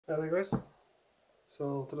Hello guys,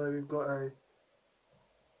 so today we've got a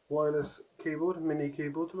wireless keyboard, mini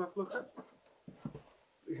keyboard to have a look at.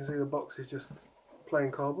 You can see the box is just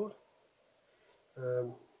plain cardboard,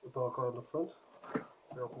 a barcode on the front.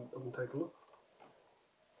 Up and take a look.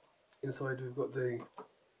 Inside we've got the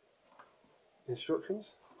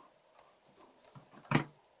instructions,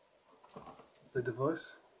 the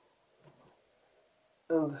device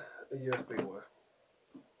and a USB wire.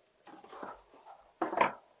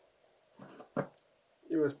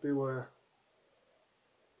 USB wire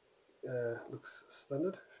looks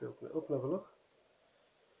standard. If you open it up and have a look.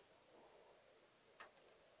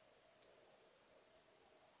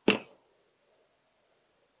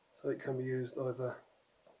 So it can be used either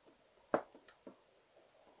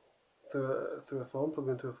through a phone, plugged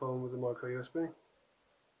into a phone with a micro USB,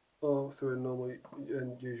 or through a normal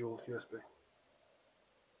and usual USB.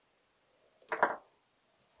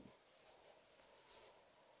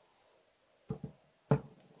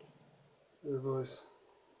 The device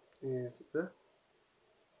is there,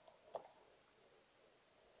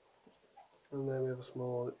 and then we have a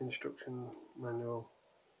small instruction manual,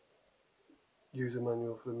 user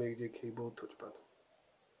manual for the media keyboard touchpad.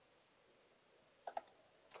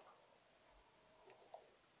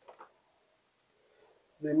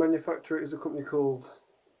 The manufacturer is a company called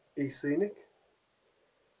ESYNiC.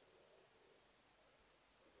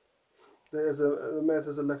 There's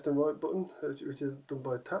a left and right button, which is done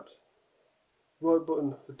by taps. Right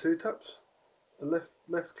button for 2 taps, a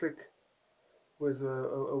left click with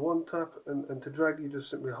a 1 tap, and to drag you just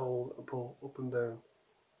simply hold and pull up and down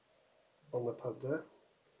on the pad there.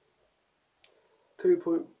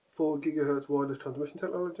 2.4 GHz wireless transmission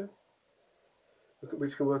technology,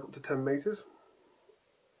 which can work up to 10 meters.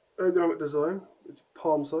 Ergonomic design, which is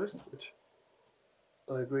palm sized, which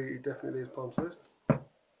I agree it definitely is palm sized.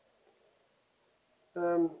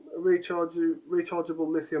 A rechargeable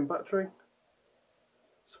lithium battery.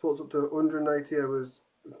 Supports up to 180 hours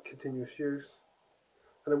of continuous use,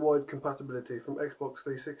 and a wide compatibility from Xbox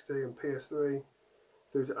 360 and PS3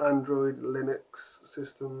 through to Android, Linux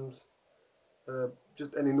systems,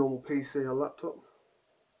 just any normal PC or laptop.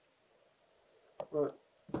 Right,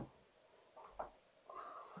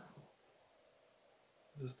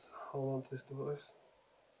 just hold on to this device.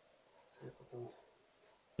 See if I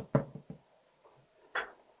can.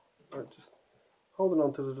 Right, just holding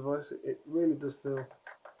on to the device. It really does feel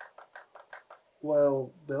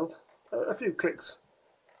well built. A few clicks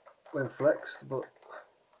when flexed, but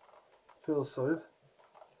feels solid.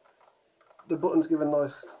 The buttons give a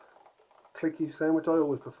nice clicky sound, which I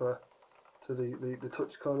always prefer to the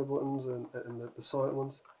touch kind of buttons and the silent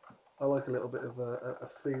ones. I like a little bit of a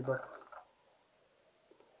feedback.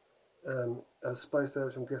 As spaced out,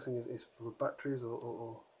 which I'm guessing is for batteries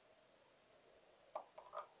or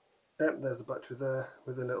yep, there's the battery there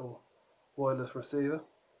with a little wireless receiver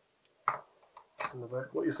in the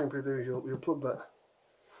back. What you simply do is you'll plug that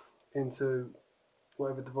into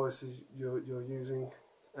whatever devices you're using,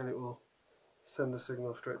 and it will send the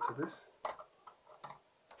signal straight to this.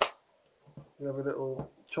 You have a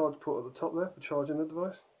little charge port at the top there for charging the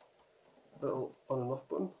device. Little on and off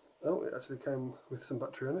button. Oh, it actually came with some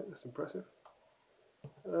battery on it. That's impressive.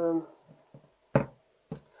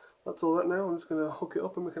 That's all that now. I'm just going to hook it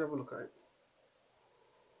up and we can have a look at it.